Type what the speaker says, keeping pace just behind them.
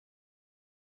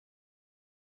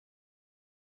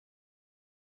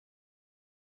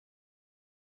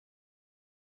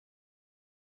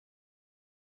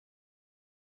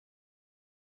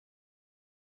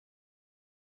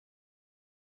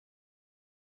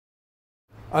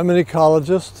I'm an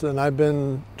ecologist, and I've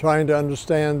been trying to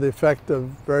understand the effect of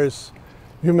various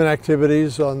human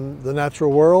activities on the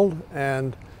natural world.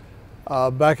 And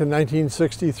back in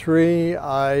 1963,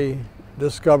 I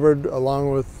discovered,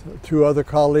 along with two other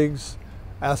colleagues,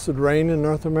 acid rain in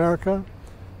North America.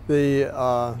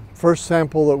 The first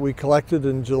sample that we collected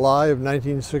in July of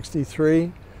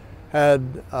 1963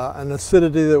 had an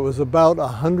acidity that was about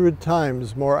 100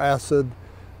 times more acid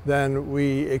than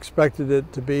we expected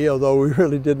it to be, although we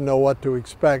really didn't know what to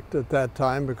expect at that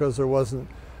time because there wasn't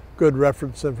good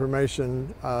reference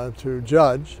information to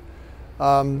judge.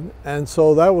 And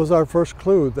so that was our first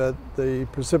clue that the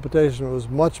precipitation was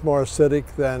much more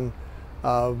acidic than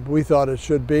we thought it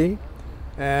should be.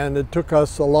 And it took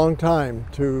us a long time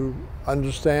to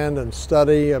understand and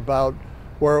study about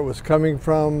where it was coming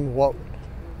from,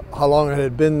 how long it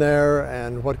had been there,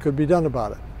 and what could be done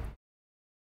about it.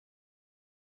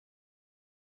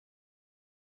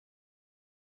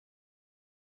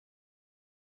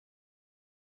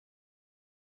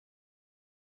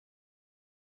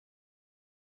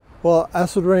 Well,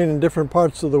 acid rain in different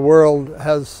parts of the world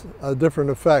has a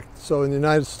different effect. So in the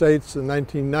United States in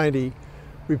 1990,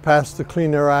 we passed the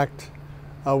Clean Air Act,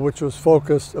 which was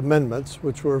focused amendments,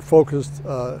 which were focused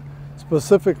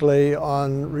specifically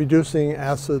on reducing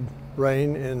acid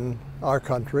rain in our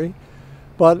country.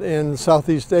 But in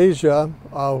Southeast Asia,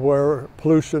 where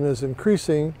pollution is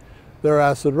increasing, their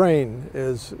acid rain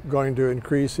is going to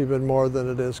increase even more than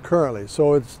it is currently.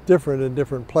 So it's different in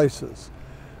different places.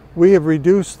 We have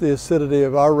reduced the acidity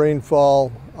of our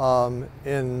rainfall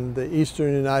in the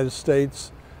eastern United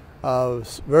States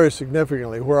very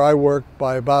significantly, where I work,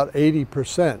 by about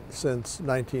 80% since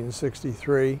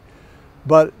 1963.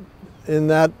 But in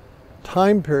that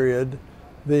time period,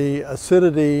 the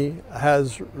acidity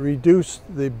has reduced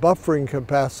the buffering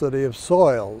capacity of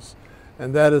soils,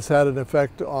 and that has had an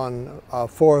effect on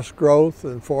forest growth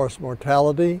and forest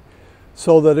mortality.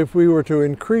 So that if we were to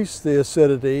increase the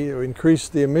acidity, or increase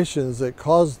the emissions that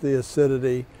cause the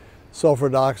acidity, sulfur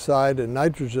dioxide and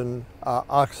nitrogen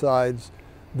oxides,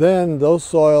 then those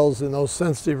soils in those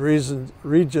sensitive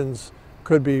regions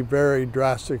could be very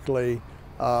drastically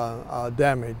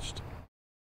damaged.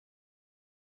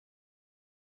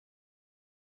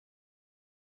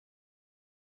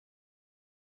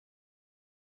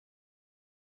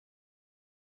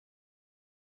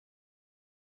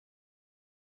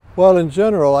 Well, in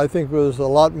general, I think there's a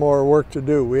lot more work to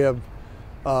do. We have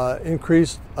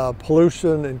increased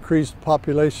pollution, increased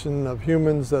population of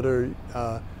humans that are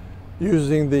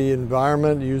using the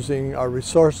environment, using our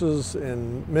resources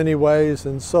in many ways.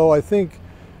 And so I think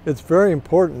it's very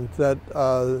important that,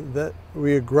 that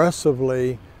we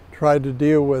aggressively try to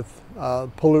deal with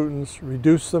pollutants,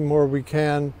 reduce them where we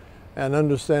can, and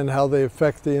understand how they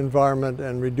affect the environment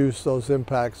and reduce those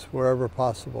impacts wherever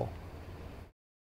possible.